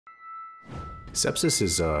Sepsis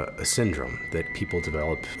is a syndrome that people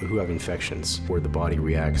develop who have infections where the body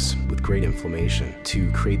reacts with great inflammation to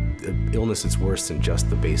create an illness that's worse than just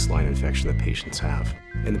the baseline infection that patients have.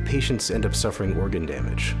 And the patients end up suffering organ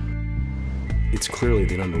damage. It's clearly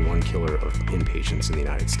the #1 killer of inpatients in the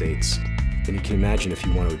United States. And you can imagine if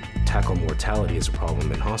you want to tackle mortality as a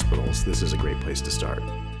problem in hospitals, this is a great place to start.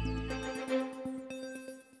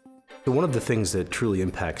 So one of the things that truly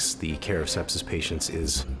impacts the care of sepsis patients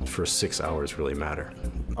is the first 6 hours really matter.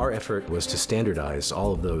 Our effort was to standardize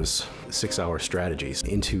all of those 6-hour strategies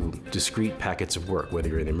into discrete packets of work, whether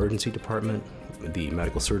you're in the emergency department, the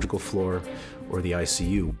medical surgical floor, or the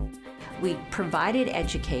ICU. We provided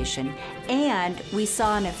education and we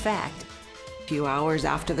saw an effect. A few hours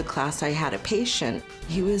after the class, I had a patient.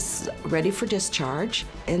 He was ready for discharge,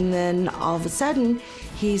 and then all of a sudden,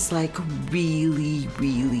 he's like really,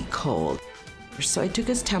 really cold. So I took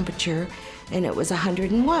his temperature, and it was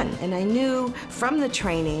 101. And I knew from the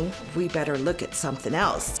training, we better look at something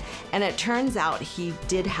else. And it turns out he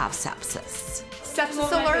did have sepsis.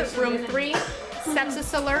 Sepsis alert, room 3.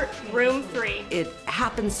 Sepsis alert, room 3. It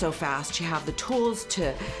happens so fast. You have the tools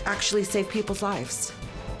to actually save people's lives.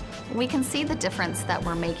 We can see the difference that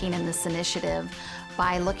we're making in this initiative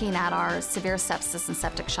by looking at our severe sepsis and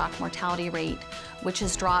septic shock mortality rate, which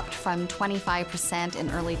has dropped from 25% in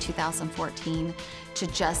early 2014 to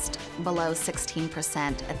just below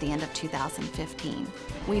 16% at the end of 2015.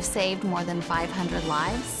 We've saved more than 500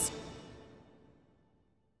 lives.